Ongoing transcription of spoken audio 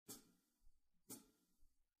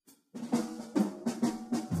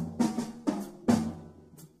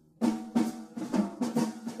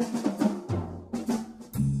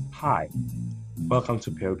Hi, welcome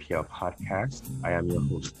to Perri Pierre podcast. I am your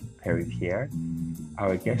host, Perri Pierre.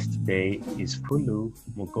 Our guest today is Fulu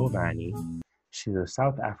Mugovhani. She's a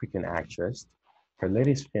South African actress. Her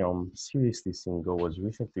latest film, Seriously Single, was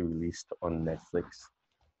recently released on Netflix.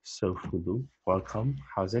 So Fulu, welcome.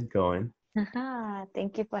 How's it going?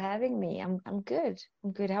 Thank you for having me. I'm good.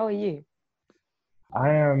 I'm good. How are you? I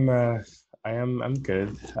am uh, I'm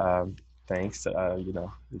good. Thanks.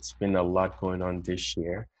 It's been a lot going on this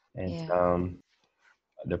year, and Yeah.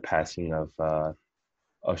 the passing of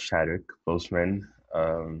Chadwick Boseman.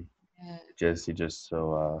 Yeah. Just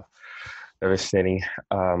so devastating.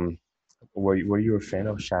 Were you a fan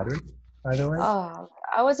of Chadwick, by the way? Oh,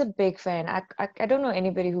 I was a big fan. I don't know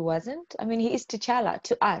anybody who wasn't. I mean, he is T'Challa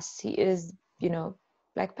to us. He is,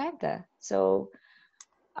 Black Panther. So,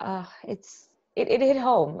 it hit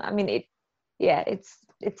home. I mean, yeah, it's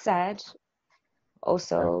sad. Yeah.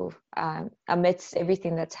 Also, amidst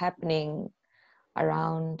everything that's happening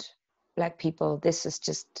around Black people, this is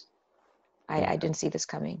just I Yeah. didn't see this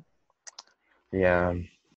coming. Yeah.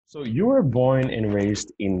 So you were born and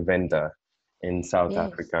raised in Venda, in South Yes.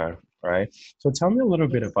 Africa, right? So tell me a little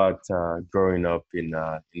bit Yes. about growing up in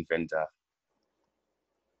Venda.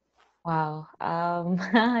 Wow.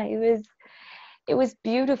 It was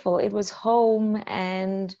beautiful. It was home,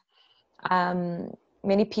 and um,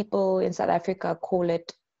 many people in South Africa call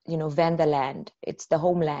it, Vanderland. It's the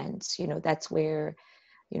homelands. That's where,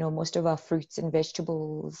 most of our fruits and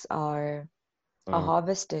vegetables are Mm,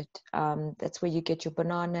 harvested. That's where you get your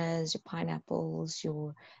bananas, your pineapples,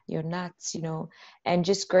 your nuts, and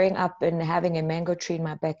just growing up and having a mango tree in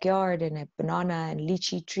my backyard and a banana and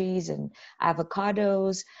lychee trees and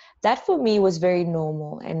avocados. That for me was very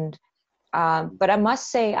normal. And but I must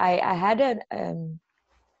say, I had an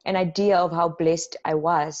idea of how blessed I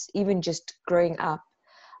was, even just growing up.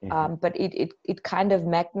 mhm, But it kind of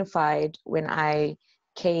magnified when I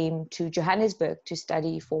came to Johannesburg to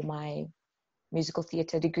study for my musical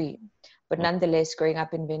theater degree. But mm. nonetheless, growing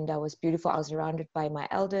up in Vinda was beautiful. I was surrounded by my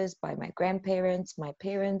elders, by my grandparents, my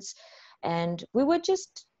parents, and we were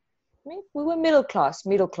middle class.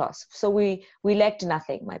 So we lacked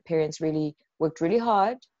nothing. My parents really worked really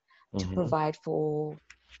hard to Mhm. provide for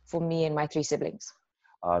me and my three siblings.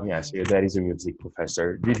 Yeah, Yeah. so your dad is a music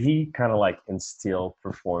professor. Did he kind of like instill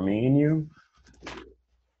performing in you?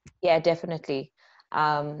 Yeah, definitely.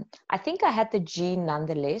 I think I had the gene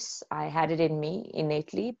nonetheless. I had it in me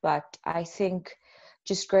innately, but I think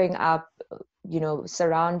just growing up,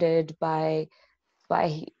 surrounded by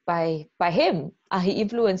him, he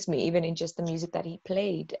influenced me even in just the music that he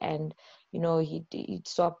played, and he'd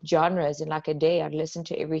swap genres in like a day. I'd listen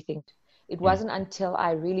to everything. It Mm. wasn't until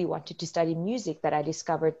I really wanted to study music that I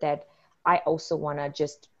discovered that I also want to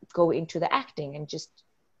just go into the acting and just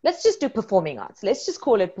let's just do performing arts. Let's just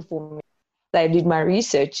call it performing. I did my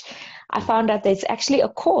research. I found out there's actually a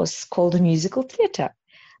course called musical theater.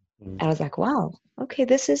 Mm. And I was like, wow, okay,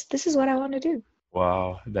 this is what I want to do.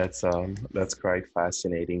 Wow, that's quite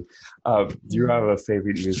fascinating. Do you have Mm. a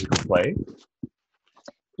favorite musical play?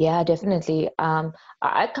 Yeah, definitely.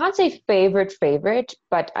 I can't say favorite,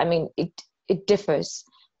 but I mean it differs.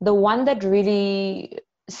 The one that really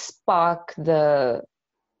sparked the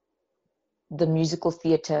musical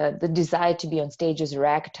theater, the desire to be on stage was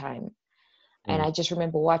Ragtime. And Mm. I just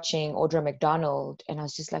remember watching Audra McDonald, and I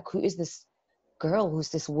was just like, who is this girl? Who's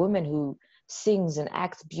this woman who sings and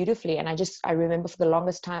acts beautifully? And I remember for the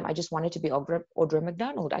longest time, I just wanted to be Audra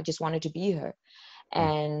McDonald. I just wanted to be her. Mm.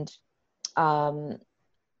 And um,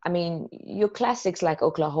 I mean, your classics like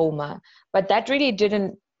Oklahoma, but that really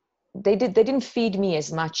they didn't feed me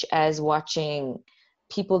as much as watching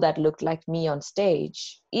people that looked like me on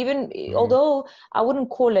stage. Even Mm. although I wouldn't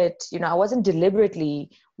call it, I wasn't deliberately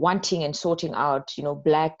wanting and sorting out,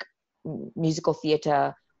 black musical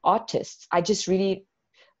theater artists. I just really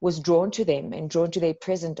was drawn to them and drawn to their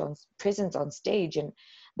presence on stage. And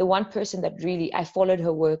the one person that really I followed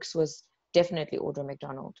her works was definitely Audra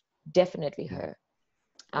McDonald. Definitely Mm. her.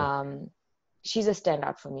 Okay. um, she's a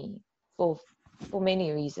standout for me for for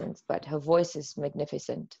many reasons, but her voice is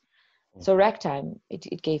magnificent. So Ragtime,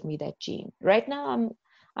 it gave me that gene. Right now,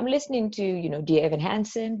 I'm listening to Dear Evan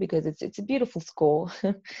Hansen because it's a beautiful score.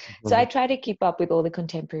 So I Mhm. try to keep up with all the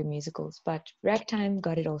contemporary musicals, but Ragtime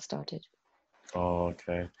got it all started. Oh,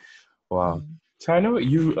 okay. Wow. Mm. So I know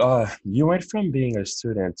you went from being a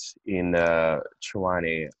student in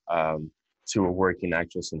Chwane to a working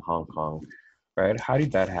actress in Hong Kong, right? How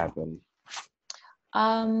did that happen?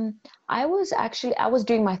 Um, I was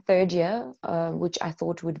doing my third year, which I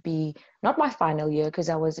thought would be not my final year because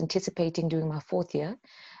I was anticipating doing my fourth year.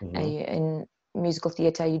 Mm-hmm. In musical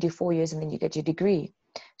theater, you do 4 years and then you get your degree.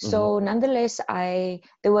 So nonetheless, they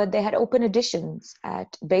had open auditions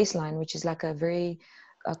at Baseline, which is like a very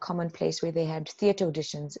common place where they had theater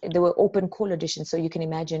auditions. There were open call auditions, so you can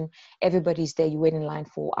imagine everybody's there. You wait in line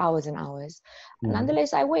for hours and hours.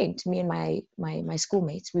 Nonetheless, I went. Me and my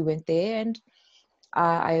schoolmates, we went there, and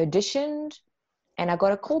I auditioned, and I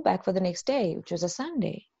got a call back for the next day, which was a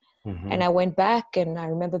Sunday. And I went back, and I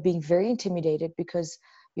remember being very intimidated because,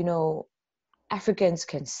 you know, Africans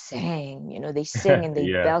can sing, you know, they sing and they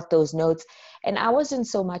Yeah. belt those notes. And I wasn't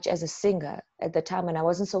so much as a singer at the time, and I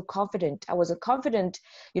wasn't so confident. I wasn't confident,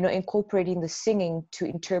 you know, incorporating the singing to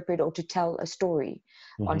interpret or to tell a story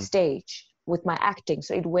on stage with my acting.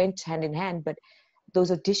 So it went hand in hand, but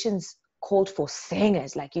those auditions called for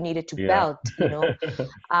singers, like you needed to Yeah. belt, you know.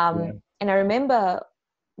 Yeah. And I remember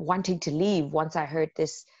wanting to leave once I heard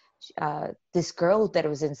this girl that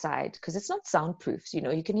was inside, because it's not soundproof, so, you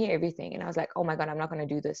know, you can hear everything. And I was like, oh my God, I'm not going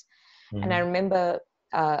to do this. And I remember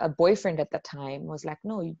a boyfriend at the time was like,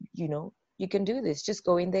 no, you know, you can do this. Just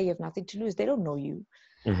go in there. You have nothing to lose. They don't know you.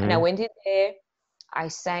 And I went in there. I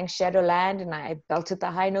sang Shadowland and I belted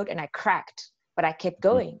the high note and I cracked, but I kept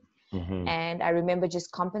going. And I remember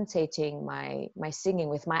just compensating my singing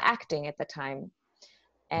with my acting at the time.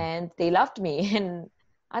 And they loved me. And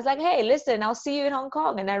I was like, hey, listen, I'll see you in Hong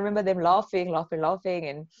Kong. And I remember them laughing.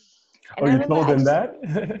 And Oh, I you remember told them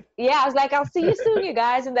that? yeah, I was like, I'll see you soon, you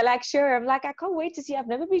guys. And they're like, sure. I'm like, I can't wait to see you. I've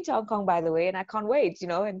never been to Hong Kong, by the way. And I can't wait, you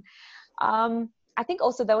know. And I think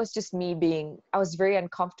also that was just me I was very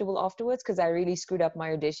uncomfortable afterwards because I really screwed up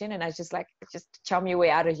my audition. And I was just like, just charm your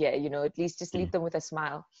way out of here, you know, at least just leave them with a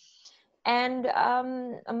smile. And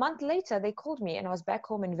a month later, they called me, and I was back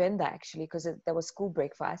home in Venda, actually, because there was school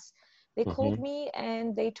breakfast. They called me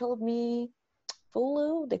and they told me,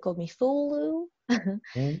 Fulu, they called me Fulu.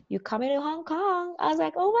 You coming to Hong Kong? I was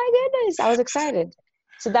like, oh my goodness. I was excited.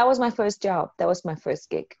 So that was my first job. That was my first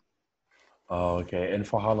gig. Oh, okay. And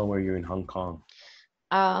for how long were you in Hong Kong?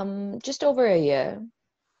 Just over a year.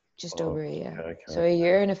 Just Oh, over a year. okay, So okay. a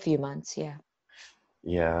year and a few months, yeah.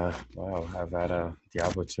 Yeah, wow. I've had the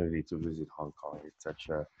opportunity to visit Hong Kong. It's such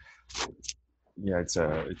a yeah, it's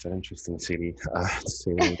an interesting city to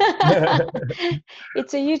say the least.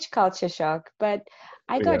 It's a huge culture shock, but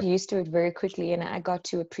I Yeah. got used to it very quickly, and I got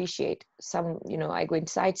to appreciate some, you know, I went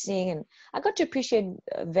sightseeing and I got to appreciate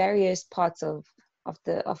various parts of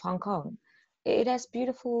Hong Kong. It has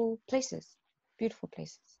beautiful places, beautiful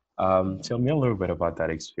places. Tell me a little bit about that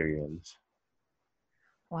experience.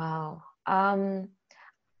 Wow.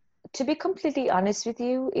 To be completely honest with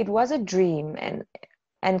you, it was a dream,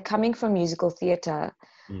 and coming from musical theater,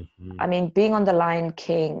 I mean, being on the Lion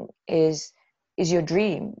King is your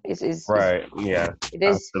dream. Is Right. Yeah, it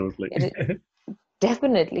is absolutely. it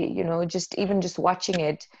definitely, you know, just even just watching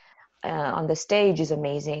it on the stage is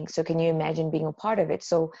amazing. So can you imagine being a part of it?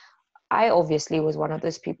 So I obviously was one of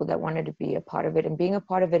those people that wanted to be a part of it, and being a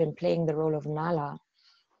part of it and playing the role of Nala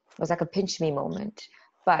was like a pinch me moment.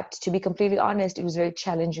 But to be completely honest, it was very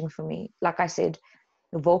challenging for me. Like I said,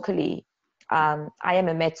 vocally, I am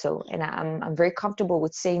a mezzo, and I'm very comfortable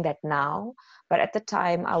with saying that now. But at the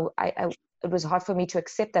time, it was hard for me to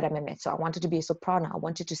accept that I'm a mezzo. I wanted to be a soprano. I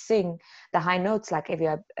wanted to sing the high notes like every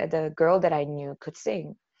the girl that I knew could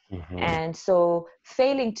sing. And so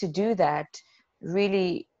failing to do that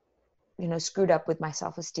really, you know, screwed up with my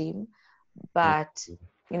self-esteem. But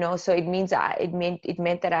you know, so it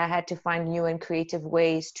meant that I had to find new and creative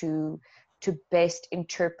ways to best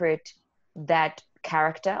interpret that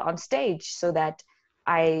character on stage, so that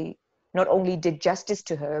I not only did justice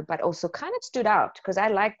to her but also kind of stood out, because I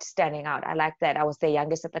liked standing out. I liked that I was the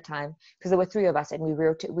youngest at the time, because there were three of us and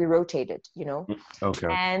we rotated, you know. Okay.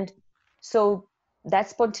 And so that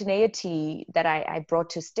spontaneity that I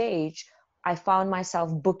brought to stage, I found myself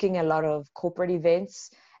booking a lot of corporate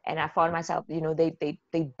events, and I found myself, you know, they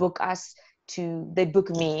book us they book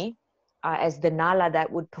me as the Nala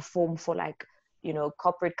that would perform for, like, you know,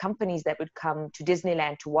 corporate companies that would come to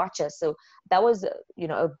Disneyland to watch us. So that was, you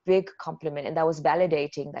know, a big compliment, and that was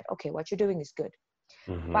validating that, okay, what you're doing is good.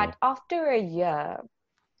 But after a year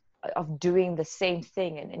of doing the same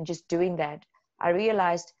thing and just doing that, I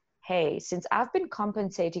realized, hey, since I've been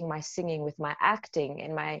compensating my singing with my acting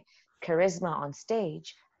and my charisma on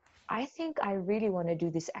stage, I think I really want to do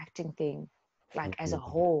this acting thing, like, as a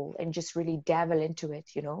whole, and just really dabble into it,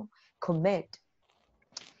 you know, commit.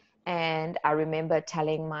 And I remember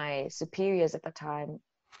telling my superiors at the time,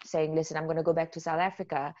 saying, listen, I'm going to go back to South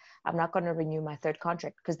Africa. I'm not going to renew my third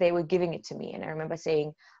contract, because they were giving it to me. And I remember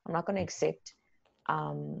saying, I'm not going to accept.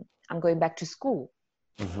 I'm going back to school.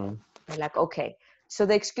 They're like, okay. So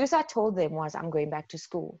the excuse I told them was, I'm going back to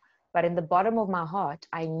school. But in the bottom of my heart,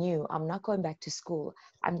 I knew I'm not going back to school.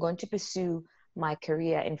 I'm going to pursue my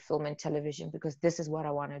career in film and television because this is what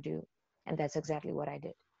I want to do. And that's exactly what I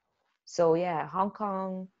did. So yeah, Hong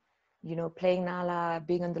Kong, you know, playing Nala,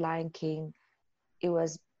 being on The Lion King, it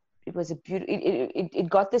was a beautiful, it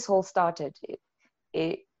got this whole started.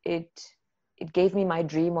 It, it, it gave me my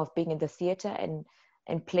dream of being in the theater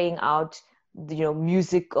and playing out, you know,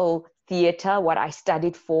 musical theater, what I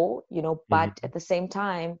studied for, you know, but at the same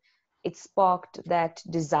time, it sparked that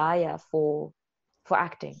desire for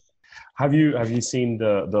acting. Have you seen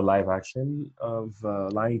the live action of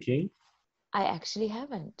Lion King? I actually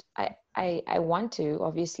haven't. I want to,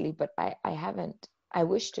 obviously, but I haven't. I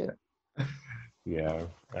wish to. Yeah,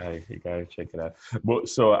 you gotta check it out. But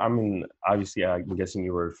so I mean, obviously, I'm guessing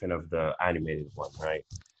you were a fan of the animated one, right?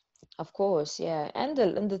 Of course, yeah, and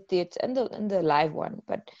the theater and the live one,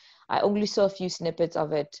 but I only saw a few snippets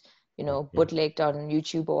of it, you know, Mhm. bootlegged on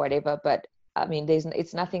YouTube or whatever. But I mean,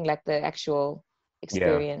 it's nothing like the actual Yeah,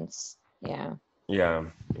 experience. Yeah. yeah,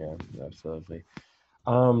 yeah, absolutely.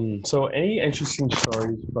 So any interesting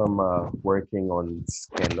stories from working on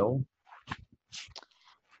Scandal?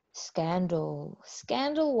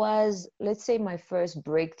 Scandal was, let's say, my first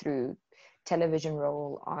breakthrough television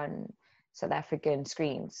role on South African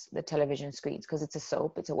screens, the television screens, because it's a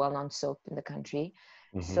soap. It's a well-known soap in the country.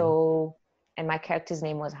 Mm-hmm. So, and my character's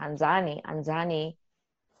name was Anzani,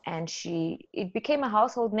 and it became a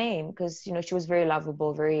household name because, you know, she was very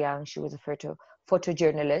lovable, very young. She was a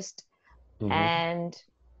photojournalist, Mm-hmm. and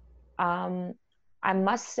um, I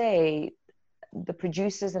must say the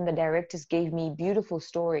producers and the directors gave me beautiful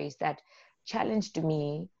stories that challenged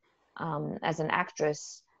me as an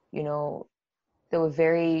actress. You know, they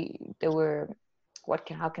were,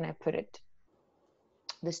 how can I put it?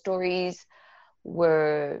 The stories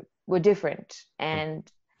were different,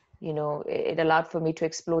 and you know, it allowed for me to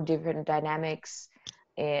explore different dynamics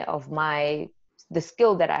of the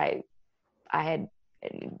skill that I had,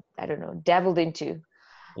 I don't know, dabbled into,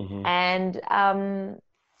 Mm-hmm. and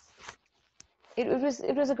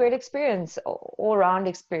it was a great experience, all round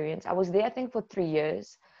experience. I was there, I think, for 3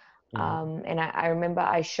 years. Mm-hmm. And I remember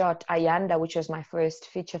I shot Ayanda, which was my first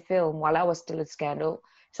feature film, while I was still at Scandal.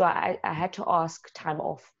 So I had to ask time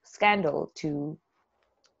off Scandal to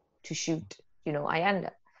shoot, you know,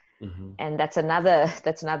 Ayanda. Mm-hmm. And that's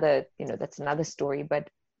another story. But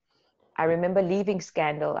I remember leaving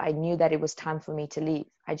Scandal. I knew that it was time for me to leave.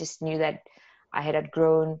 I just knew that I had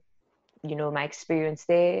outgrown, you know, my experience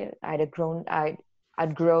there. I'd grown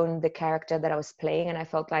the character that I was playing, and I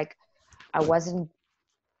felt like I wasn't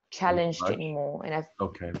challenged Much. anymore, and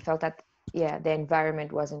Okay. I felt that, yeah, the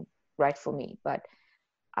environment wasn't right for me. But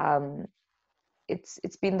um it's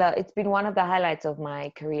been one of the highlights of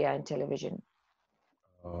my career in television.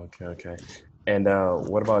 Okay, okay. And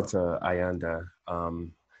what about Ayanda?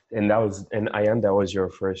 And Ayanda was your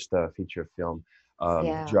first feature film. Did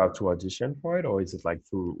Yeah, you have to audition for it, or is it like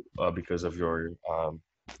through because of your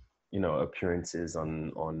appearances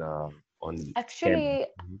on Scandal? actually,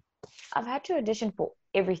 I've had to audition for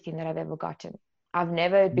everything that I've ever gotten. I've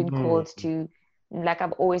never been called Mm-hmm. to, like,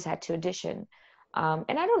 I've always had to audition.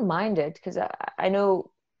 And I don't mind it because I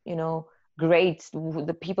know, you know, greats,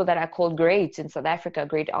 the people that are called greats in South Africa,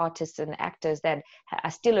 great artists and actors that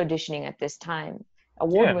are still auditioning at this time, Yeah,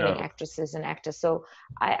 award-winning no. actresses and actors. So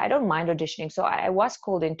I don't mind auditioning. So I was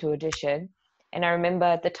called into audition. And I remember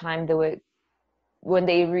at the time there were, when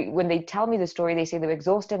they tell me the story, they say they were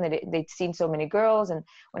exhausted and they'd seen so many girls. And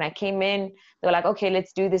when I came in, they were like, okay,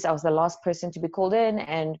 let's do this. I was the last person to be called in.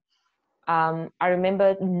 And I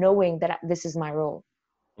remember knowing that this is my role.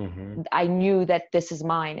 Mm-hmm. I knew that this is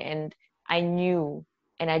mine. And I knew,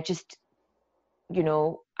 and I just, you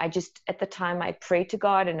know, I just, at the time, I prayed to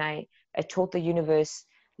God, and I told the universe,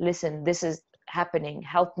 listen, this is happening.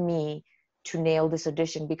 Help me to nail this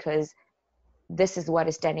audition, because this is what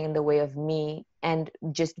is standing in the way of me and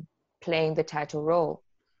just playing the title role.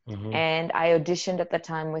 Mm-hmm. And I auditioned at the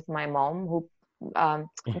time with my mom, who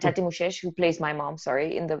Ntati Mushesh, who plays my mom,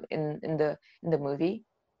 sorry, in the movie.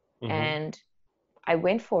 Mm-hmm. And I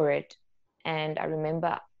went for it. And I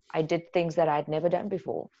remember I did things that I'd never done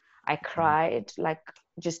before. I cried, like,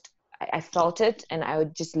 just I felt it, and I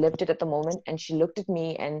just lived it at the moment. And she looked at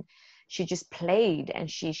me, and she just played, and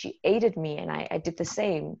she aided me, and I did the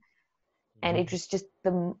same. And it was just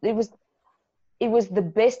it was the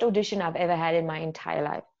best audition I've ever had in my entire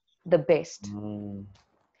life. The best. Mm-hmm.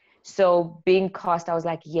 So being cast, I was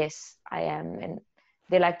like, yes, I am. And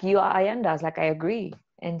they're like, you are Ayanda. I was like, I agree.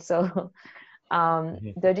 And so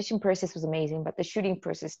the audition process was amazing, but the shooting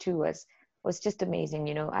process too was just amazing.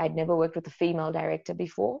 You know, I had never worked with a female director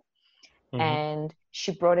before. Mm-hmm. and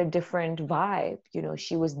she brought a different vibe. You know,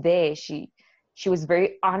 she was there. She was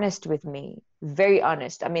very honest with me, very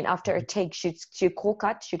honest. I mean, after a take, she'd call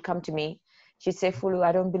cut, she'd come to me, she'd say, Fulu,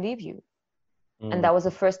 I don't believe you. And Mm. that was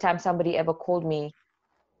the first time somebody ever called me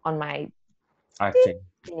on my, Acting.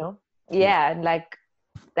 you know, Yeah. yeah, and like,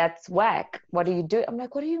 that's whack. What do you do? I'm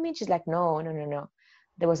like, what do you mean? She's like, no, no, no, no.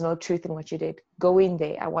 There was no truth in what you did. Go in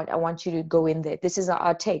there. I want you to go in there. This is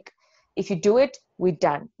our take. If you do it, we're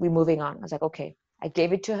done. We're moving on. I was like, okay. I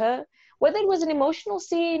gave it to her. Whether it was an emotional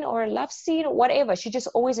scene or a love scene or whatever, she just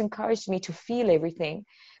always encouraged me to feel everything,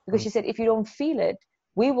 because Mm. she said, if you don't feel it,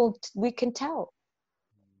 we can tell,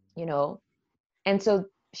 you know. And so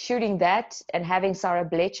shooting that and having Sarah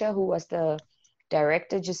Blecher, who was the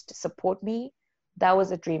director, just support me, that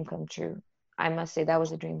was a dream come true. I must say that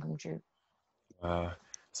was a dream come true. Uh,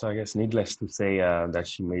 so I guess needless to say that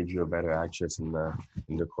she made you a better actress in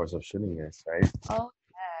the course of shooting this, right? Oh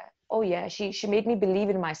yeah. Oh yeah. She made me believe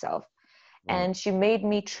in myself, Mm. and she made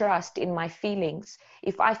me trust in my feelings.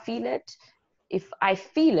 If I feel it,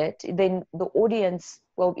 then the audience,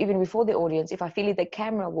 well, even before the audience, if I feel it, the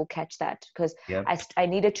camera will catch that, because Yep. I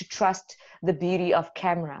needed to trust the beauty of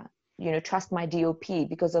camera, you know, trust my DOP,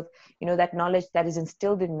 because of, you know, that knowledge that is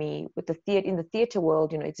instilled in me with the theater, in the theater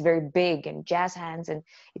world, you know, it's very big and jazz hands and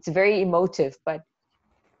it's very emotive. But,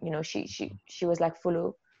 you know, she was like,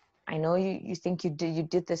 Fulu, I know you think you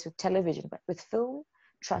did this with television, but with film,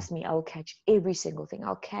 Mm. trust me, I'll catch every single thing.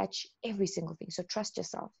 I'll catch every single thing. So trust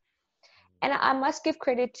yourself. And I must give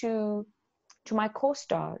credit to my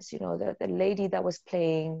co-stars, you know, the lady that was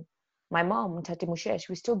playing my mom, Tati Mushesh.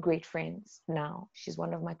 We're still great friends now. She's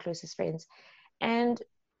one of my closest friends. And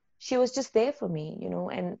she was just there for me, you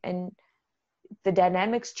know, and the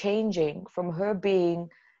dynamics changing from her being,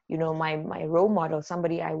 you know, my role model,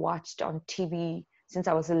 somebody I watched on TV since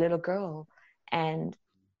I was a little girl, and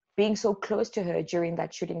being so close to her during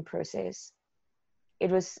that shooting process.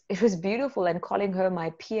 It was beautiful, and calling her my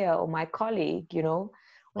peer or my colleague, you know,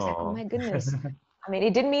 was like, oh Oh. my goodness. I mean,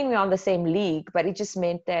 it didn't mean we're on the same league, but it just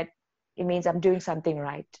meant that it means I'm doing something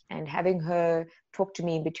right. And having her talk to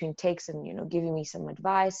me in between takes and, you know, giving me some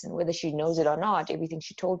advice, and whether she knows it or not, everything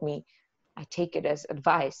she told me, I take it as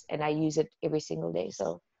advice and I use it every single day.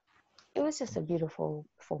 So it was just a beautiful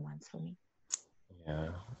 4 months for me. Yeah.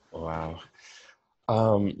 Wow.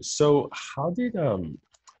 So how did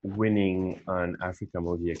winning an Africa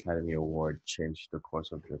Movie Academy Award change the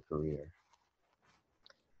course of your career?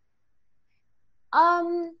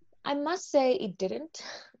 Um, I must say it didn't,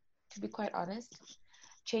 to be quite honest.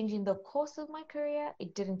 Changing the course of my career,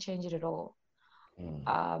 it didn't change it at all. Mm.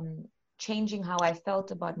 Um, Changing how I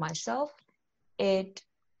felt about myself, it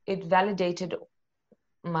it validated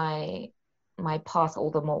my my path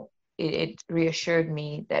all the more. It reassured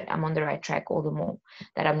me that I'm on the right track all the more,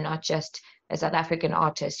 that I'm not just a South African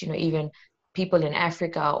artist. You know, even people in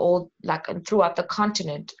Africa, all like throughout the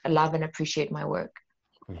continent, love and appreciate my work.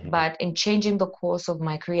 Mhm. But in changing the course of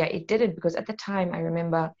my career, it didn't, because at the time I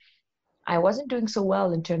remember I wasn't doing so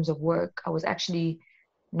well in terms of work. I was actually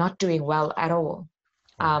not doing well at all.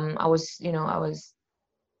 Oh. I was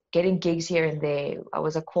getting gigs here and there. I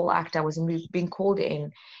was a call actor. I was being called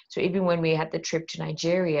in. So even when we had the trip to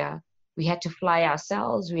Nigeria, we had to fly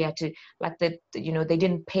ourselves. We had to, like, they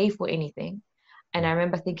didn't pay for anything. And I Mm.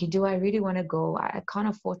 remember thinking, do I really want to go? I can't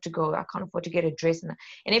afford to go. I can't afford to get a dress. And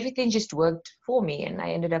everything just worked for me. And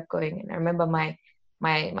I ended up going. And I remember my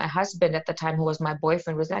husband at the time, who was my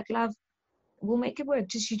boyfriend, was like, love, we'll make it work.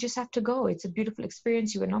 You just have to go. It's a beautiful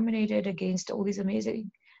experience. You were nominated against all these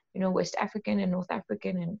amazing, you know, West African and North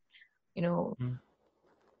African and, you know, Mm.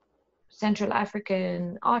 Central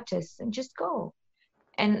African artists, and just go.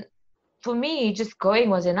 And for me, just going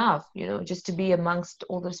was enough, you know, just to be amongst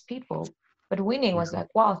all those people. But winning was Yeah.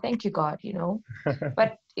 like, wow, thank you, God, you know.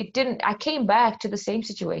 But it didn't, I came back to the same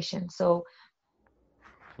situation. So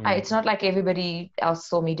Mm. it's not like everybody else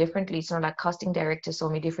saw me differently. It's not like casting directors saw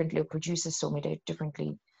me differently or producers saw me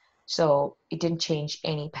differently. So it didn't change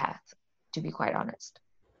any path, to be quite honest.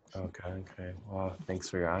 Okay, okay. Well, thanks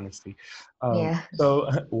for your honesty. Yeah. So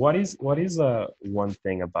what is one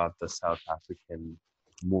thing about the South African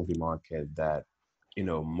movie market that,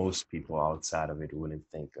 most people outside of it wouldn't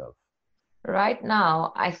think of? Right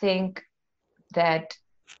now, I think that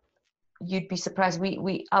you'd be surprised.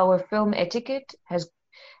 Our film etiquette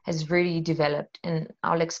has really developed, and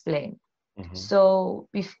I'll explain. Mm-hmm. So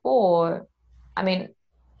before, I mean,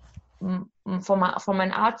 from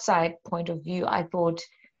an outside point of view, I thought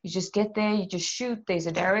you just get there, you just shoot. There's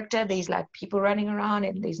a director, there's like people running around,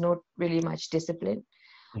 and there's not really much discipline,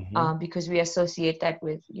 Mm-hmm. because we associate that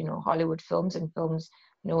with, you know, Hollywood films and films.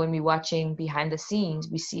 You know, when we're watching behind the scenes,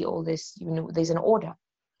 we see all this, you know, there's an order.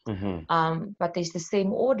 But there's the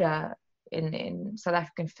same order in South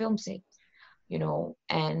African film set, you know,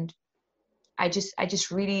 and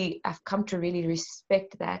I've come to really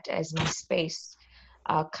respect that as my space.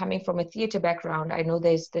 Coming from a theater background, I know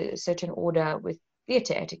there's the certain order with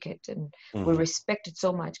theater etiquette, and we respect it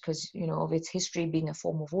so much because, you know, of its history being a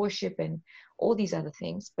form of worship and all these other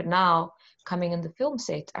things. But now coming in the film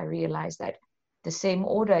set, I realize that the same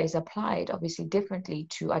order is applied obviously differently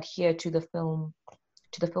to adhere to the film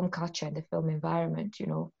culture and the film environment, you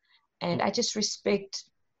know. And I just respect,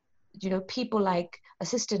 you know, people like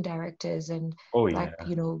assistant directors and Oh like, yeah.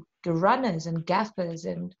 you know, the runners and gaffers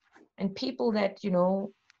and people that, you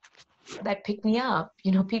know, that pick me up,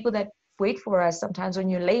 you know, people that wait for us sometimes when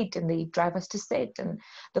you're late and they drive us to set, and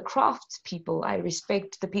the crafts people. I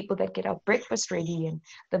respect the people that get our breakfast ready, and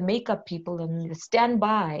the makeup people and the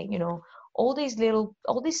standby, you know, all these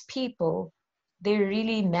people, they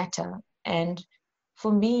really matter. And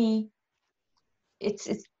for me, it's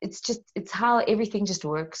how everything just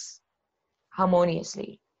works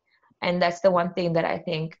harmoniously. And that's the one thing that I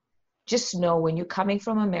think, just know when you're coming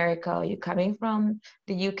from America, or you're coming from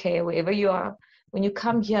the UK, wherever you are, when you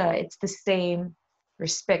come here, it's the same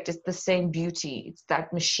respect, it's the same beauty, it's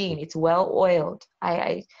that machine, it's well oiled.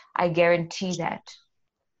 I guarantee that.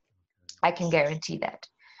 I can guarantee that.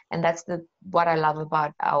 And that's what I love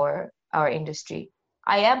about our industry.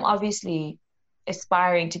 I am obviously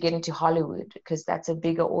aspiring to get into Hollywood because that's a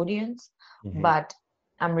bigger audience, but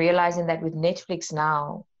I'm realizing that with Netflix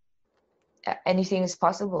now, anything is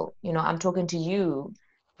possible. You know, I'm talking to you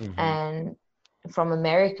and from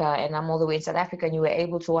America, and I'm all the way in South Africa, and you were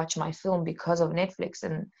able to watch my film because of Netflix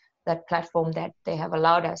and that platform that they have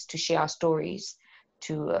allowed us to share our stories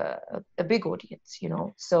to a big audience, you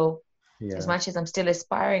know. So as Yeah. much as I'm still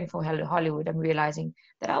aspiring for Hollywood, I'm realizing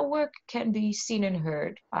that our work can be seen and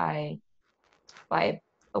heard by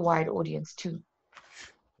a wide audience too.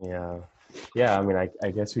 Yeah. Yeah, I mean,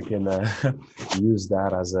 I guess we can use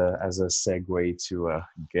that as a segue to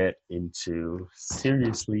get into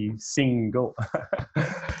seriously single.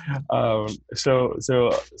 So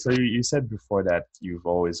you said before that you've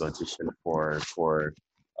always auditioned for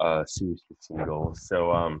seriously single.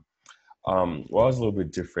 So what was a little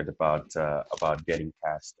bit different about getting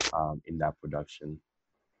cast in that production?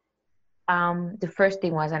 The first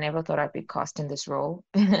thing was I never thought I'd be cast in this role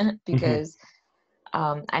because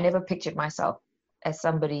I never pictured myself as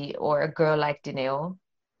somebody or a girl like Dineo.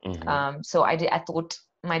 So I thought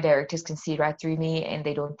my directors can see right through me and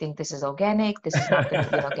they don't think this is organic. This is not going to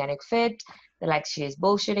be an organic fit. They're like, she is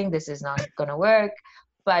bullshitting. This is not going to work.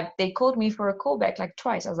 But they called me for a callback like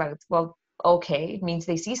twice. I was like, well, okay, it means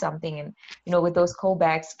they see something. And, you know, with those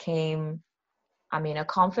callbacks came, I mean, a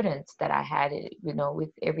confidence that I had, you know,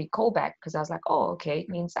 with every callback, because I was like, oh, okay, it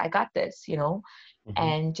means I got this, you know.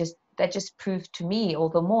 And that just proved to me all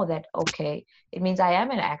the more that, okay, it means I am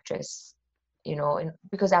an actress, you know, and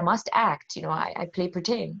because I must act, you know, I play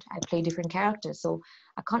pretend, I play different characters. So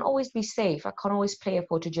I can't always be safe. I can't always play a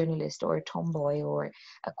photojournalist or a tomboy or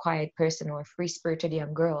a quiet person or a free-spirited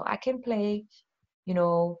young girl. I can play, you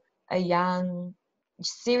know, a young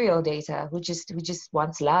serial dater who just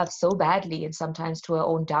wants love so badly, and sometimes to her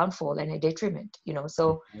own downfall and a detriment, you know.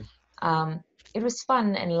 So um, it was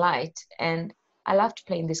fun and light, and I loved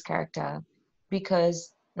playing this character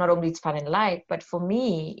because not only it's fun and light, but for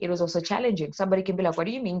me, it was also challenging. Somebody can be like, what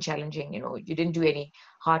do you mean challenging? You know, you didn't do any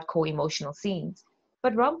hardcore emotional scenes.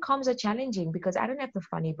 But rom-coms are challenging because I don't have the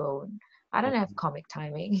funny bone. I don't have comic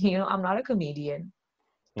timing. You know, I'm not a comedian.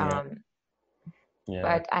 Yeah. Um, Yeah.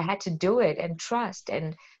 but I had to do it and trust.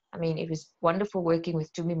 And I mean, it was wonderful working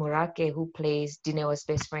with Tumi Morake, who plays Dineo's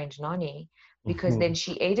best friend, Nani, because then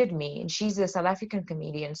she aided me, and she's a South African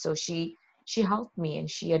comedian. So she helped me and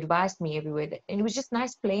she advised me everywhere. And it was just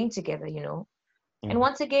nice playing together, you know. And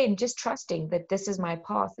once again, just trusting that this is my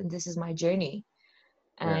path and this is my journey.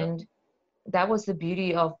 Yeah. And that was the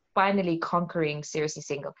beauty of finally conquering Seriously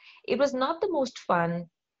Single. It was not the most fun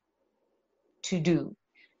to do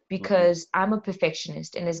because I'm a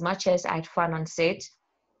perfectionist. And as much as I had fun on set,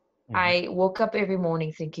 I woke up every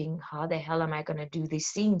morning thinking, how the hell am I going to do these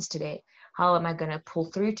scenes today? How am I going to pull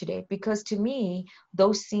through today? Because to me,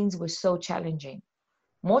 those scenes were so challenging,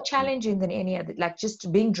 more challenging than any other, like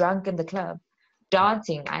just being drunk in the club,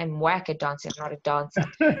 dancing. I'm whack at dancing. I'm not a dancer.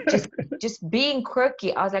 Just being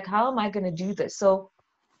quirky. I was like, how am I going to do this? So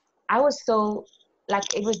I was so like,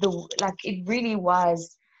 it really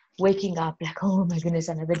was waking up like, oh my goodness,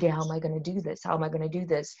 another day. How am I going to do this? How am I going to do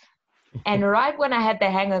this? And right when I had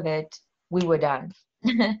the hang of it, we were done.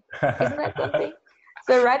 Isn't that something?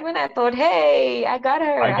 So right when I thought, hey, I got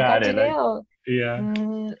her, I I got got it. Janelle,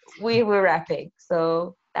 Yeah. we were wrapping.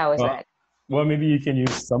 So that was Well, that. well, maybe you can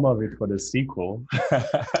use some of it for the sequel,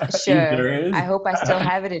 if Sure. there is. I hope I still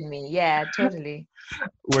have it in me. Yeah, totally.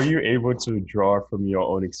 Were you able to draw from your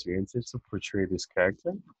own experiences to portray this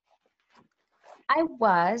character? I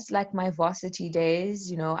was like my varsity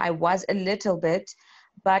days, I was a little bit,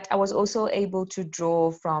 but I was also able to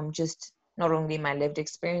draw from just not only my lived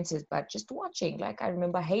experiences, but just watching. Like I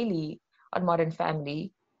remember Haley on Modern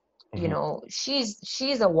Family, Hmm.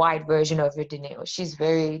 she's a wide version of her Dineo. She's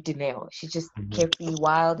very Dineo. She's just Hmm. carefree,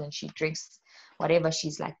 wild, and she drinks whatever.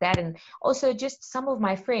 She's like that. And also just some of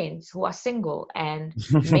my friends who are single and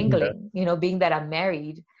Yeah. mingling, being that I'm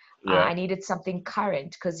married, Yeah. I needed something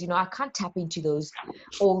current because I can't tap into those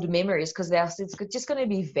old memories because it's just going to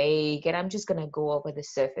be vague and I'm just going to go over the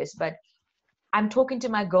surface. But I'm talking to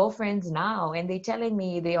my girlfriends now and they're telling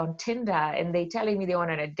me they're on Tinder and they're telling me they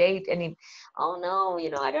want on a date oh no,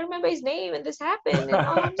 I don't remember his name and this happened and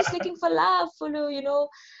oh, I'm just looking for love, Fulu,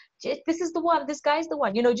 this is the one, this guy's the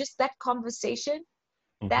one, just that conversation,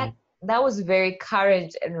 that Hmm. that was very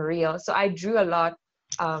current and real. So I drew a lot.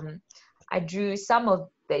 I drew some of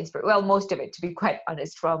the well, most of it, to be quite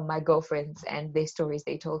honest, from my girlfriends and their stories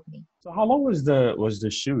they told me. So how long was the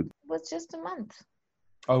shoot? It was just a month.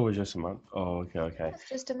 Oh, it was just a month. Oh, okay, It okay. was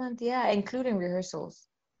just a month, yeah, including rehearsals.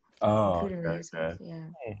 Oh, Including okay, rehearsals, okay. yeah.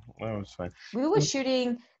 Oh, that was fine. We were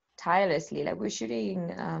shooting tirelessly. Like we were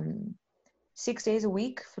shooting 6 days a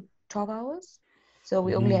week for 12 hours. So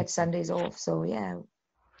we only Mhm. had Sundays off. So yeah,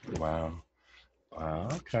 Wow. Wow.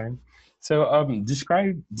 Okay. So,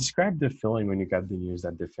 describe the feeling when you got the news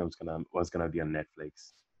that the film's was gonna be on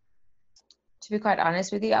Netflix. to be quite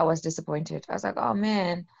honest with you, I was disappointed. I was like, oh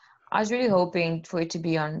man, I was really hoping for it to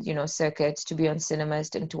be on, circuits, to be on cinemas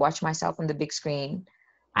and to watch myself on the big screen.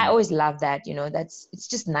 I Mm. always love that, it's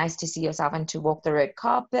just nice to see yourself and to walk the red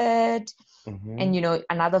carpet Mm-hmm. and,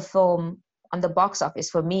 another film on the box office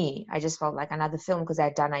for me. I just felt like another film because I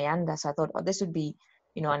had done Ayanda. So I thought, oh, this would be,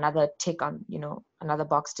 another tick on, another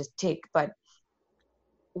box to tick. But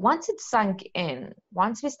once it sunk in,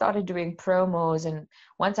 once we started doing promos, and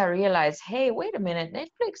once I realized, hey, wait a minute,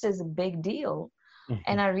 Netflix is a big deal. Mm-hmm.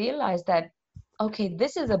 And I realized that, okay,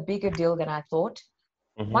 this is a bigger deal than I thought.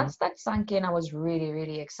 Mm-hmm. Once that sunk in, I was really,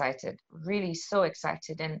 really excited, really so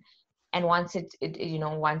excited. And once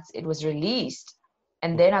once it was released,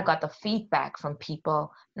 and then I got the feedback from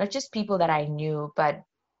people, not just people that I knew, but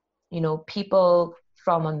people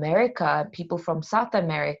from America, people from South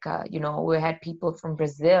America. We had people from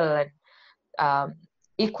Brazil and um,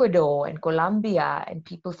 Ecuador and Colombia and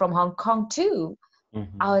people from Hong Kong too. I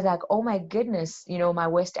Mm-hmm. was like, oh my goodness, my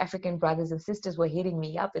West African brothers and sisters were hitting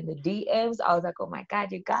me up in the DMs. I was like, oh my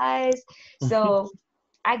God, you guys. So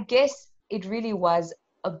I guess it really was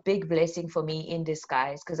a big blessing for me in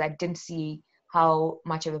disguise because I didn't see how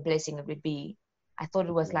much of a blessing it would be. I thought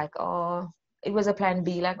it was like, oh, it was a plan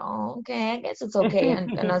B, like, oh, okay, I guess it's okay.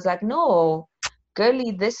 And I was like, no,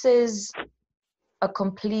 girly, this is a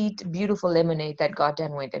complete beautiful lemonade that God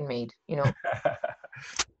done went and made.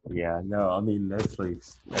 Yeah, no, I mean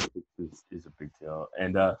Netflix is a big deal,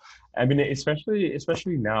 and I mean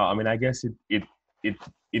especially now. I mean, I guess it it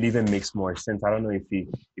even makes more sense. I don't know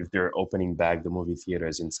if they're opening back the movie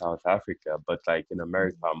theaters in South Africa, but like in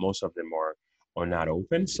America, most of them are not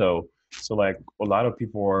open. So like a lot of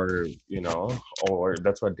people are, or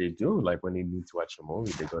that's what they do. Like when they need to watch a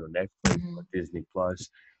movie, they go to Netflix or Mhm. Disney Plus,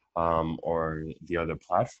 or the other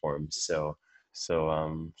platforms. So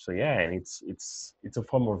yeah, and it's a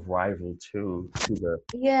form of rival to the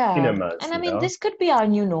Yeah. cinemas, And I mean, this could be our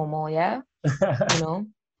new normal, yeah, you know,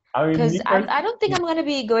 I mean, because me I don't think personally, I'm going to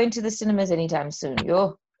be going to the cinemas anytime soon.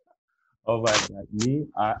 Yo. oh my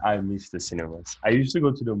God, I miss the cinemas. I used to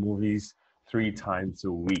go to the movies 3 times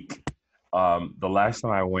a week. The last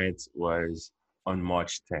time I went was on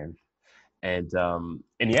March 10th, and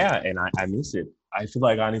yeah, and I miss it. I feel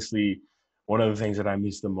like honestly, one of the things that I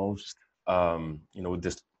miss the most,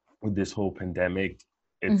 with this whole pandemic,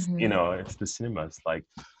 Hmm. it's the cinemas. Like,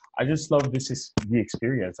 I just love this is the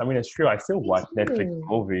experience. I mean, it's true. I still Me watch Netflix too.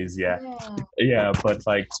 movies, yeah, Yeah. yeah, but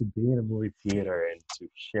like to be in a movie theater and to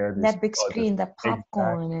share this, That big this screen, that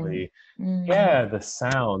popcorn, and exactly, mm. yeah, the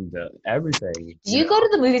sound, everything, Do you go to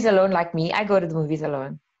the movies alone like me? I go to the movies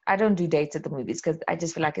alone. I don't do dates at the movies because I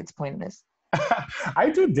just feel like it's pointless. I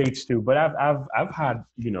do dates too, but I've had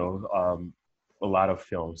a lot of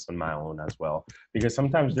films on my own as well because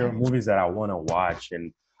sometimes there are Okay. movies that I want to watch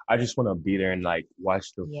and I just want to be there and like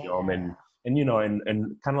watch the film Yeah.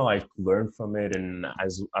 and kind of like learn from it and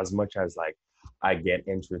as much as like I get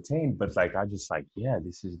entertained, but like I just like, yeah,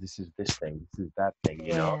 this is this thing, this is that thing,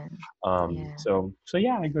 you know. Yeah. Yeah. So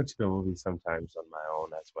yeah, I go to the movies sometimes on my own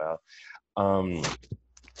as well. Um,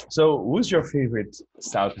 so who's your favorite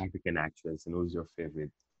South African actress, and who's your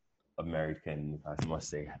favorite American, I must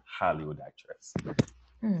say, Hollywood actress?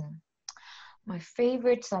 Hmm. My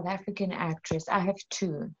favorite South African actress, I have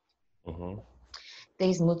two. Mm-hmm.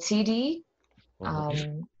 There's Mutsidi, Mm-hmm.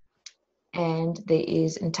 um, and there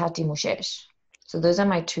is Ntati Moshesh. So those are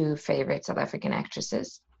my two favorite South African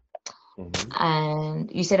actresses. Mm-hmm.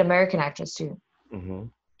 And you said American actress too. Mm-hmm.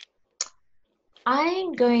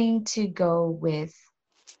 I'm going to go with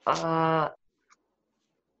uh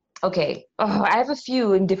okay. Oh, I have a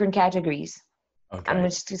few in different categories. I'm Okay.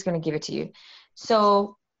 just gonna give it to you.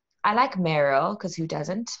 So I like Meryl because who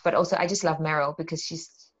doesn't? But also I just love Meryl because she's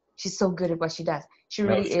so good at what she does. She Meryl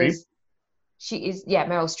really Streep. is. She is, yeah,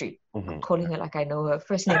 Meryl Streep. I'm Mm-hmm. calling her like I know her.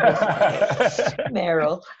 First name, last name.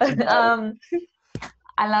 Meryl. Got it. um,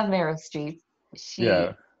 I love Meryl Streep.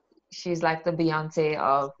 Yeah. She's like the Beyonce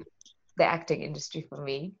of the acting industry for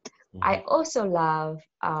me. I Mm-hmm. also love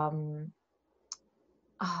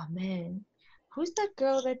oh man, who's that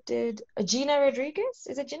girl that did Gina Rodriguez?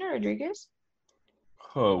 Is it Gina Rodriguez?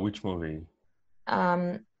 Oh, which movie?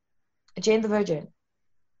 Um, Jane the Virgin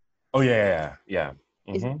Oh yeah, yeah, yeah.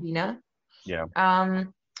 is Mm-hmm. Gina. Yeah.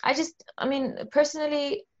 Um, I mean,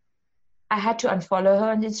 personally, I had to unfollow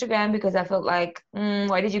her on Instagram because I felt like,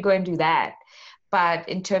 why did you go and do that? But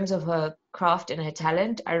in terms of her craft and her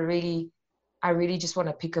talent, I really just want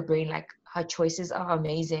to pick her brain. Like her choices are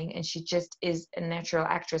amazing, and she just is a natural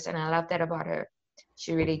actress, and I love that about her.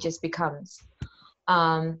 She really just becomes.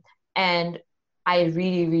 Um, and I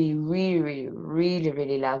really, really, really, really, really,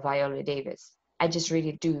 really love Viola Davis. I just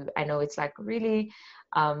really do. I know it's like really,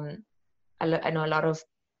 um, I know a lot of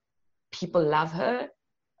people love her,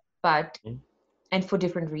 but Mm-hmm. and for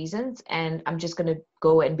different reasons. And I'm just gonna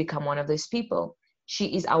go and become one of those people.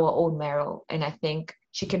 She is our own Meryl, and I think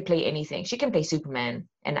she can play anything. She can play Superman,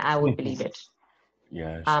 and I would believe it.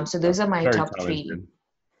 Yeah, she's So those are my very top three. talented.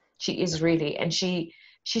 She Yeah. is really, and she's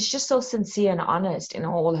just so sincere and honest in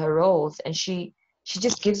all her roles, and she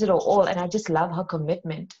just gives it all. And I just love her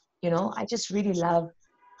commitment. I just really love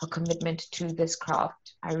her commitment to this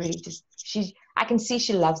craft. I really just I can see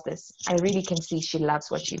she loves this. I really can see she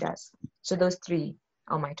loves what she does. So those three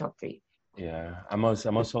are my top three. Yeah, I must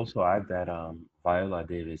also add that Viola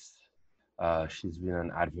Davis, she's been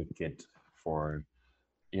an advocate for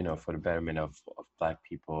for the betterment of Black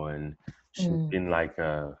people, and she's Mm, been like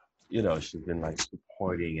she's been like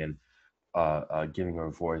supporting and giving her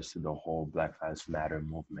voice to the whole Black Lives Matter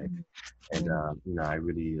movement. mm, And mm. I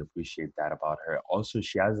really appreciate that about her. Also,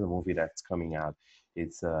 she has a movie that's coming out.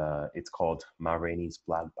 It's called Ma Rainey's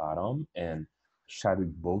Black Bottom, and Chadwick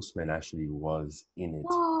Boseman actually was in it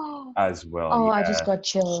Oh, as well. oh, I just Yeah. got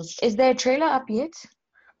chills. Is there a trailer up yet?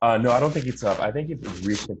 No, I don't think it's up. I think it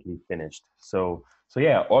recently finished. So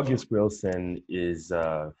yeah, August Wilson is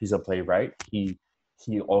he's a playwright. He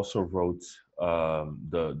also wrote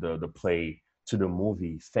the play to the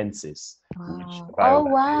movie Fences, which Wow. Oh,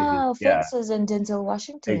 Viola Davis. wow. Yeah, Fences and Denzel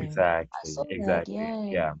Washington. I exactly, saw that. exactly. Yeah.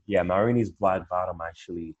 Yeah, yeah. Marini's Black Bottom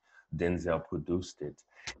actually, Denzel produced it.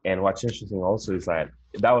 And what's interesting also is that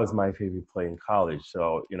that was my favorite play in college.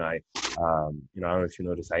 So I don't know if you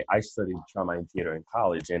noticed, I studied drama and theater in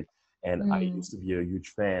college, and I Mm, used to be a huge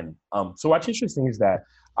fan. So what's interesting is that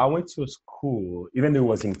I went to a school, even though it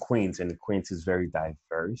was in Queens, and Queens is very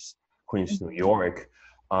diverse, Queens, New mhm, York.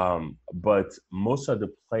 But most of the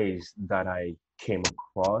plays that I came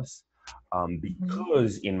across, mhm,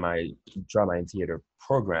 because in my drama and theater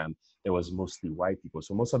program, it was mostly white people.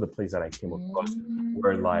 So most of the plays that I came across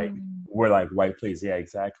were like mm, were like white plays. Yeah,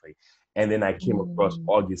 exactly. And then I came across mm,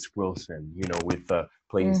 August Wilson, with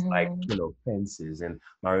plays like mhm, Fences and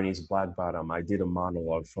Marini's Black Bottom. I did a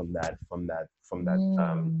monologue mm. from that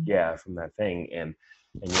thing, and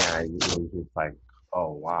yeah, it was just like,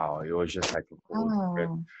 oh wow, it was just like a whole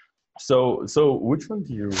different. Oh, So which one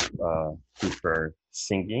do you prefer,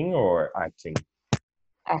 singing or acting?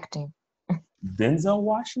 acting. Denzel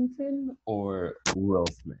Washington or Will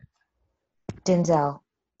Smith? Denzel.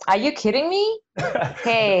 Are you kidding me?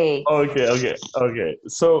 Hey. Okay.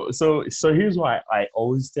 So here's why I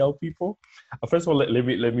always tell people. First of all,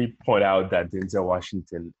 let me point out that Denzel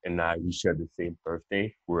Washington and I, we share the same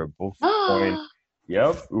birthday. We were both born.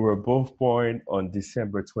 Yep, we were both born on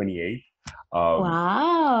December 28th. Um,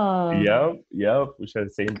 Wow. yep, we share the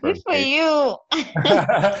same Good for birthday. you.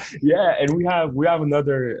 Yeah, and we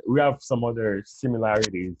have some other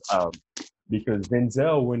similarities. Because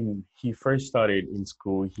Denzel, when he first started in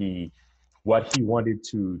school, what he wanted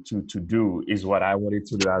to do is what I wanted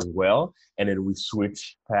to do as well. And then we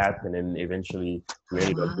switched paths, and then eventually we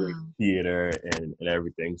ended up doing Wow. theater and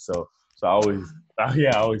everything. So I always,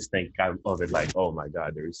 yeah, I always think of it like, oh my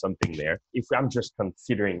God, there is something there. If I'm just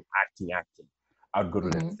considering acting, I'd go to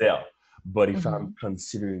the Mm-hmm. film. But if Mm-hmm. I'm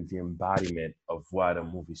considering the embodiment of what a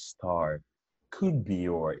movie star could be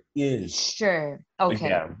or is, Sure.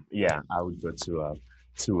 Okay. yeah, I would go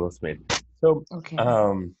to Will Smith. So, Okay.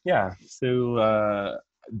 yeah. So,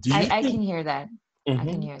 do you I think? can hear that. I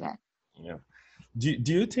can Mhm, hear that. yeah.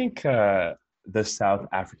 Do you think the South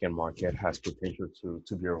African market has potential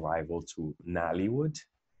to be a rival to Nollywood?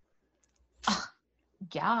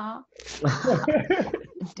 Yeah.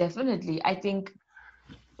 Definitely. I think,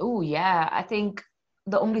 oh yeah, I think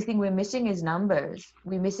the only thing we're missing is numbers.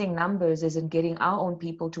 We're missing numbers as in getting our own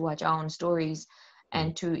people to watch our own stories Mm,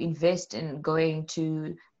 and to invest in going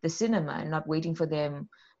to the cinema and not waiting for them,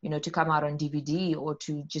 to come out on DVD or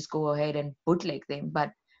to just go ahead and bootleg them.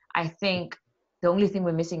 But I think the only thing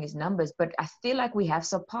we're missing is numbers. But I feel like we have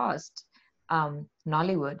surpassed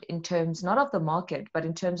Nollywood in terms not of the market, but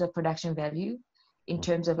in terms of production value, in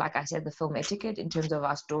terms of, like I said, the film etiquette, in terms of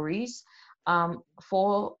our stories.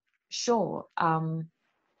 For sure.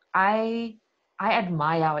 I I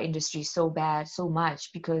admire our industry so much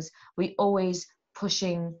because we always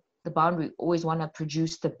pushing the boundary, always want to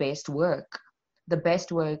produce the best work. The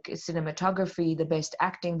best work is cinematography, the best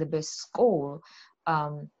acting, the best score.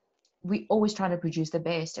 Um, we always trying to produce the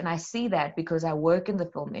best. And I see that because I work in the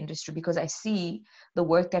film industry, because I see the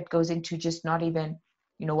work that goes into just not even,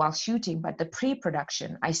 while shooting, but the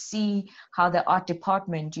pre-production. I see how the art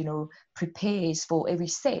department, prepares for every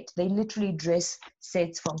set. They literally dress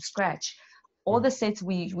sets from scratch. All mm, the sets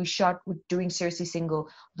we shot with doing Seriously Single,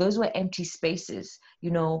 those were empty spaces.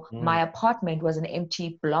 mm, My apartment was an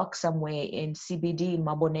empty block somewhere in CBD in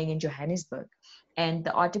Maboneng in Johannesburg. And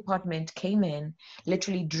the art department came in,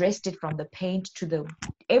 literally dressed it from the paint to the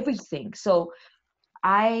everything. So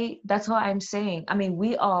that's what I'm saying. I mean,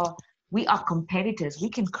 we are competitors. We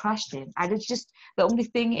can crush them. And it's just the only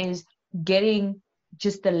thing is getting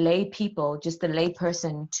just the lay people, just the lay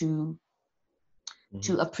person to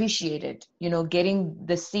mhm. appreciate it, getting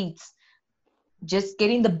the seats, just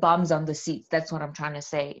getting the bums on the seats. That's what I'm trying to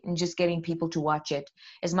say. And just getting people to watch it.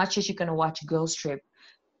 As much as you're gonna watch Girls Trip,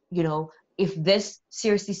 you know, if this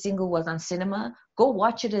Seriously Single was on cinema, go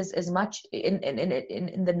watch it as much in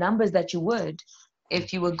the numbers that you would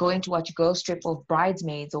if you were going to watch Girls Trip or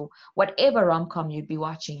Bridesmaids or whatever rom-com you'd be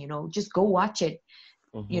watching. Just go watch it,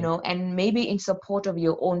 Mhm. and maybe in support of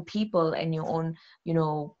your own people and your own,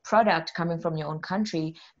 product coming from your own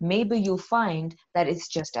country. Maybe you'll find that it's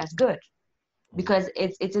just as good because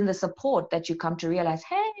it's in the support that you come to realize,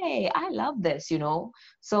 hey, I love this.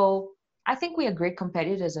 So I think we are great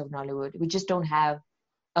competitors of Nollywood. We just don't have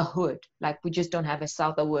a hood, like we just don't have a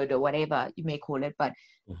Southwood or whatever you may call it. But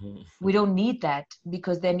Mhm. we don't need that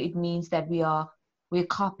because then it means that we're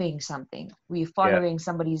copying something. We're Yeah. following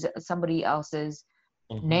somebody else's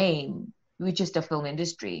Mhm. name. We're just a film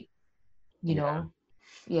industry, you Yeah. know?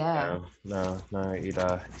 Yeah. Yeah. No,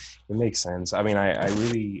 it makes sense. I mean, I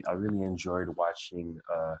really enjoyed watching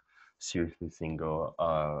Seriously Single.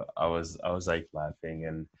 I was like laughing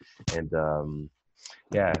and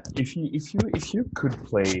yeah. If you could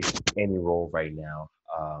play any role right now,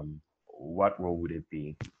 what role would it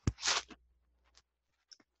be?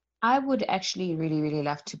 I would actually really, really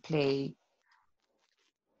love to play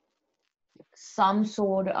some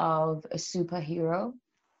sort of a superhero,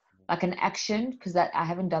 like an action, because that I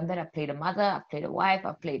haven't done that. I've played a mother, I've played a wife,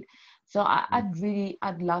 I've played. So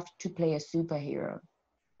I'd love to play a superhero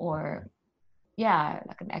or yeah,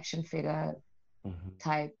 like an action figure Mhm.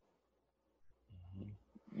 type.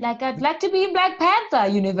 Like I'd like to be in Black Panther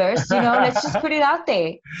universe. Let's just put it out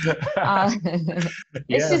there. Uh, let's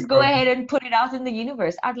Yeah, just go ahead and put it out in the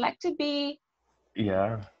universe. I'd like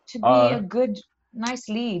yeah. to be Uh, a good, nice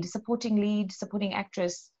lead, supporting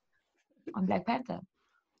actress on Black Panther.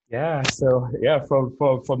 yeah. So yeah,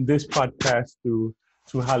 from this podcast to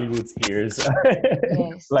Hollywood's ears,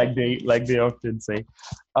 Yes, like they definitely. often say.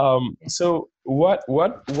 Definitely. So what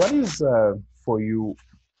is for you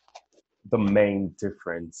the main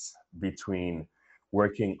difference between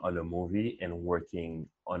working on a movie and working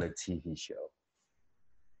on a TV show?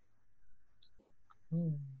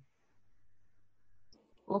 Hmm.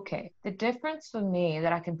 Okay. The difference for me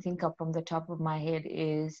that I can think of from the top of my head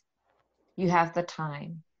is you have the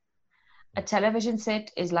time. A television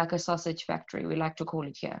set is like a sausage factory, we like to call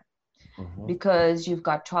it here, Hmm. because you've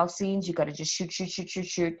got 12 scenes, you got to just shoot, shoot, shoot, shoot,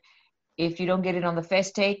 shoot. If you don't get it on the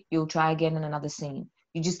first take, you'll try again in another scene.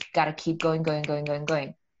 You just got to keep going, going, going, going,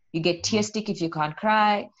 going. You get tear stick if you can't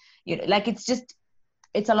cry. You know, like it's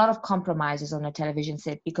a lot of compromises on a television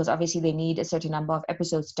set because obviously they need a certain number of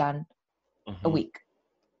episodes done a week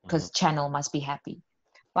because channel must be happy.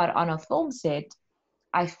 But on a film set,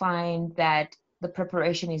 I find that the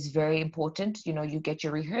preparation is very important. You know, you get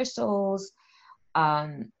your rehearsals,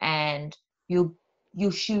 and you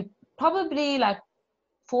shoot probably like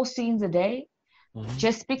 4 scenes a day,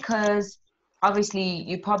 just because obviously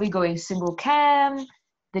you're probably going single cam.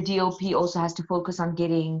 The DOP also has to focus on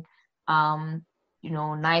getting,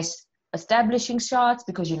 nice establishing shots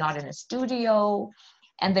because you're not in a studio,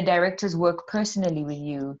 and the directors work personally with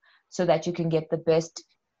you so that you can get the best,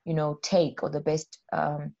 take or the best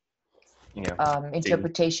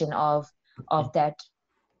interpretation of that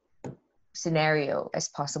scenario as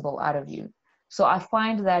possible out of you. So I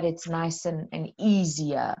find that it's nice and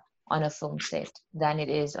easier on a film set than it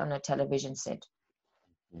is on a television set.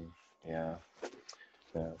 Yeah.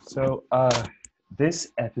 So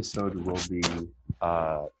this episode will be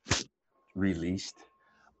released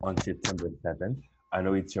on September 7th. I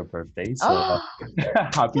know it's your birthday, so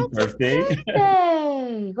happy birthday.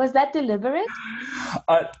 Birthday! Was that deliberate?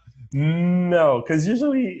 No, because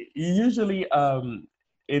usually it's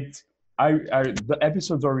the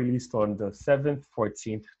episodes are released on the 7th,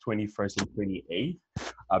 14th, 21st, and 28th.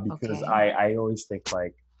 Because Okay. I always think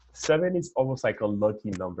like 7 is almost like a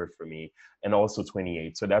lucky number for me, and also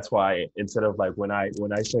 28. So that's why instead of like when I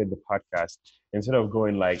started the podcast, instead of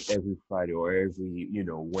going like every Friday or every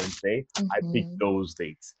Wednesday, I picked those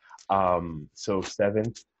dates. So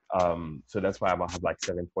 7th. So that's why I'm gonna have like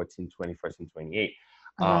 7, 14, 21st, and 28.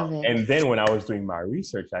 I love it. And then when I was doing my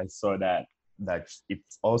research, I saw that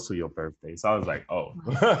it's also your birthday. So I was like, oh,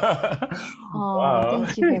 Oh, wow.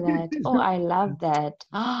 thank you for that. Oh, I love that.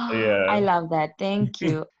 I Yeah. love that. Thank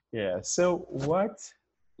you. Yeah. So what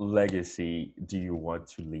legacy do you want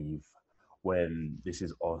to leave when this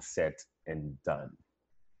is all set and done?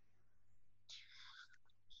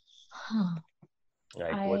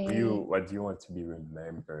 Like what do you want to be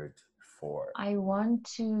remembered for? I want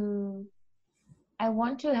to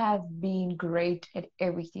have been great at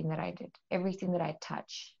everything that I did, everything that I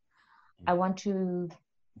touch. I want to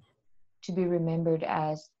be remembered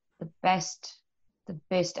as the best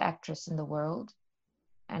actress in the world,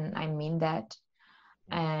 and I mean that.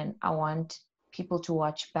 And I want people to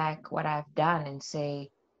watch back what I've done and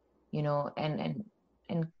say, and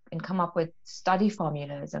come up with study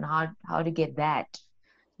formulas and how to get that,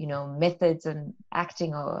 methods and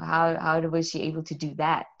acting, or how was she able to do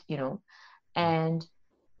that, and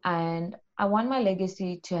I want my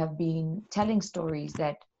legacy to have been telling stories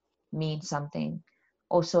that mean something.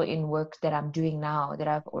 Also in work that I'm doing now, that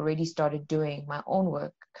I've already started doing my own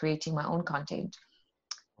work, creating my own content.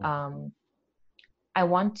 I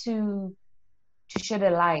want to shed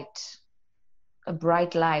a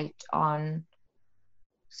bright light on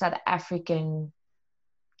South African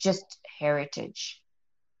just heritage.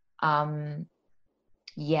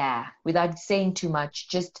 Yeah, without saying too much,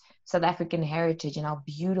 just South African heritage and how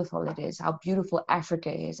beautiful it is, how beautiful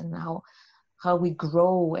Africa is, and how we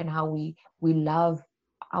grow and how we love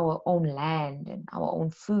our own land and our own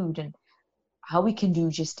food, and how we can do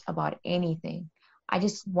just about anything. I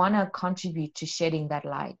just want to contribute to shedding that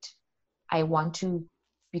light. I want to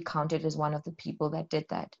be counted as one of the people that did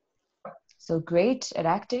that. So great at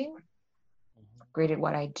acting, great at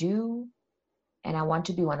what I do, and I want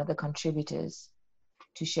to be one of the contributors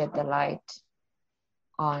to shed the light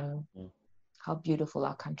on how beautiful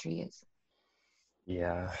our country is.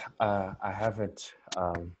 Yeah, I haven't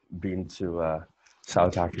been to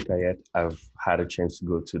South Africa yet. I've had a chance to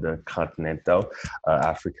go to the continent though,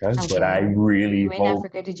 Africa, but I really Where in hope.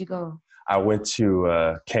 Africa did you go? I went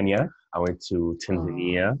to Kenya, I went to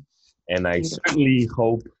Tanzania, and I beautiful. certainly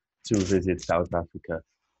hope to visit South Africa,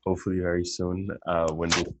 hopefully very soon when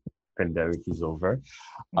the pandemic is over.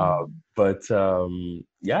 But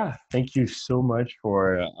yeah, thank you so much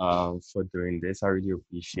for doing this. I really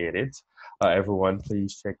appreciate it. Everyone,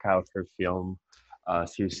 please check out her film,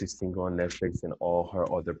 Seriously Single, on Netflix, and all her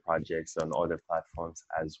other projects on other platforms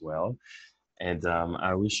as well. And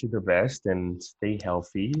I wish you the best and stay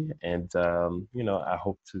healthy. And I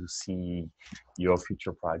hope to see your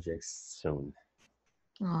future projects soon.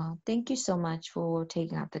 Oh, thank you so much for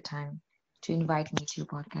taking out the time to invite me to your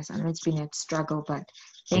podcast. I know it's been a struggle, but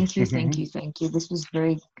thank you. This was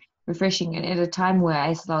very refreshing. And at a time where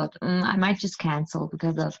I thought I might just cancel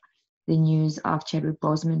because of the news of Chadwick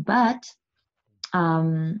Boseman, but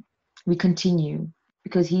we continue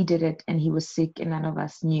because he did it and he was sick and none of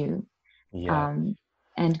us knew. Yeah.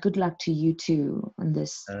 And good luck to you too on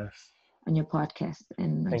this on your podcast,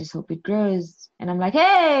 and I Thank just hope it grows. And I'm like,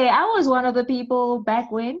 hey, I was one of the people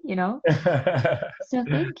back when, you know. So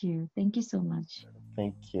thank you so much.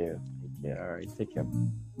 Thank you. All right, take care.